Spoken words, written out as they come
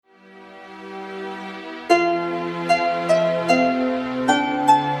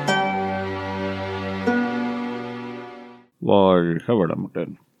வாழ்க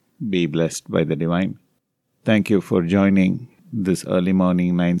வளமுடன். Be blessed by the divine. Thank you for joining this early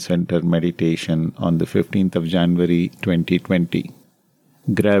morning 9 center meditation on the 15th of January 2020.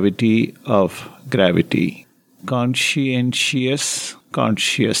 Gravity of gravity. Conscientious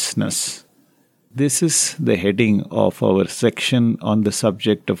consciousness. This is the heading of our section on the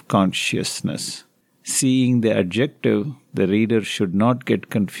subject of consciousness. Seeing the adjective, the reader should not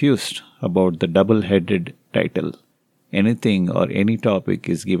get confused about the double-headed title. Anything or any topic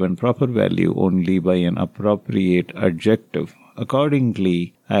is given proper value only by an appropriate adjective. Accordingly,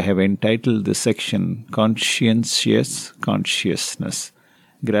 I have entitled the section Conscientious Consciousness.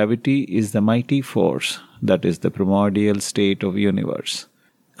 Gravity is the mighty force that is the primordial state of universe.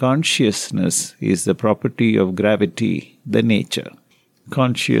 Consciousness is the property of gravity, the nature.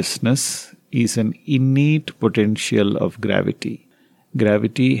 Consciousness is an innate potential of gravity.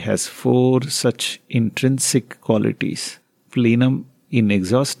 Gravity has 4 such intrinsic qualities: plenum,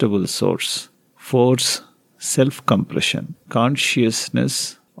 inexhaustible source; force, self-compression; consciousness,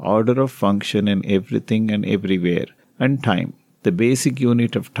 order of function in everything and everywhere; and time. The basic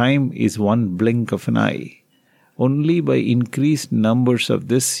unit of time is one blink of an eye. Only by increased numbers of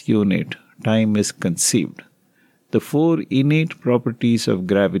this unit, time is conceived. The 4 innate properties of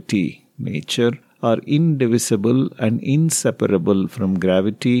gravity, nature, are indivisible and inseparable from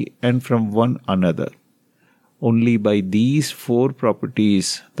gravity and from one another. Only by these 4 properties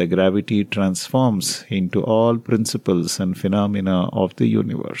the gravity transforms into all principles and phenomena of the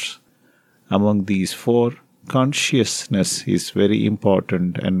universe. Among these 4, consciousness is very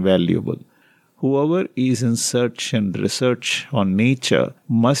important and valuable. Whoever is in search and research on nature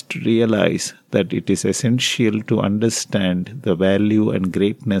must realize that it is essential to understand the value and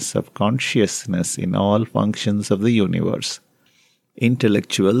greatness of consciousness in all functions of the universe.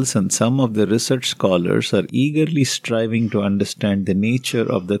 Intellectuals and some of the research scholars are eagerly striving to understand the nature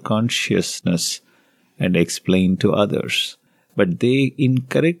of the consciousness and explain to others. But they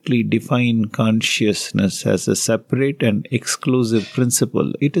incorrectly define consciousness as a separate and exclusive principle.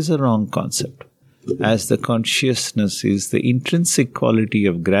 It is a wrong concept. As the consciousness is the intrinsic quality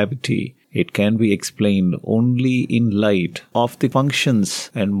of gravity, it can be explained only in light of the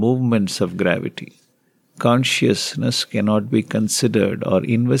functions and movements of gravity. Consciousness cannot be considered or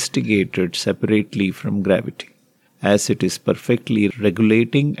investigated separately from gravity, as it is perfectly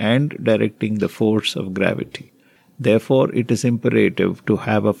regulating and directing the force of gravity. Therefore, it is imperative to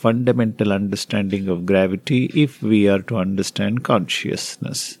have a fundamental understanding of gravity if we are to understand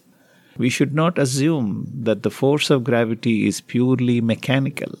consciousness. We should not assume that the force of gravity is purely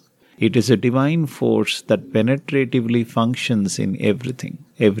mechanical. It is a divine force that penetratively functions in everything,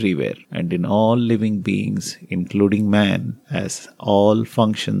 everywhere, and in all living beings, including man, as all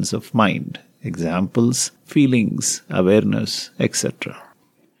functions of mind, examples, feelings, awareness, etc.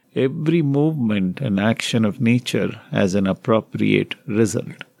 Every movement and action of nature has an appropriate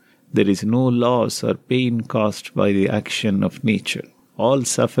result. There is no loss or pain caused by the action of nature. All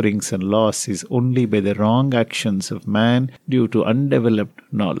sufferings and loss is only by the wrong actions of man due to undeveloped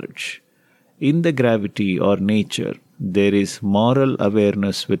knowledge. In the gravity or nature, there is moral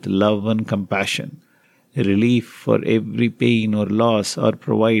awareness with love and compassion. Relief for every pain or loss are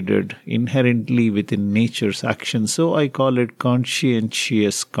provided inherently within nature's action, so I call it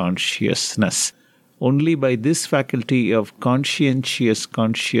conscientious consciousness. Only by this faculty of conscientious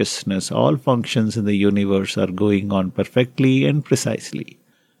consciousness all functions in the universe are going on perfectly and precisely.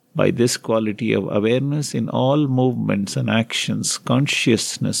 By this quality of awareness in all movements and actions,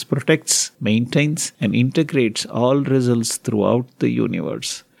 consciousness protects, maintains, and integrates all results throughout the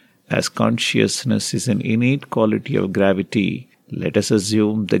universe. As consciousness is an innate quality of gravity, let us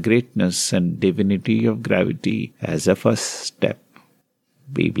assume the greatness and divinity of gravity as a first step.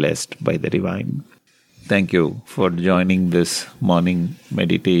 Be blessed by the divine. Thank you for joining this morning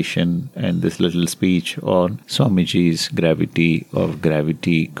meditation and this little speech on Swamiji's Gravity of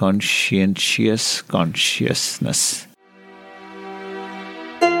Gravity, Conscientious Consciousness.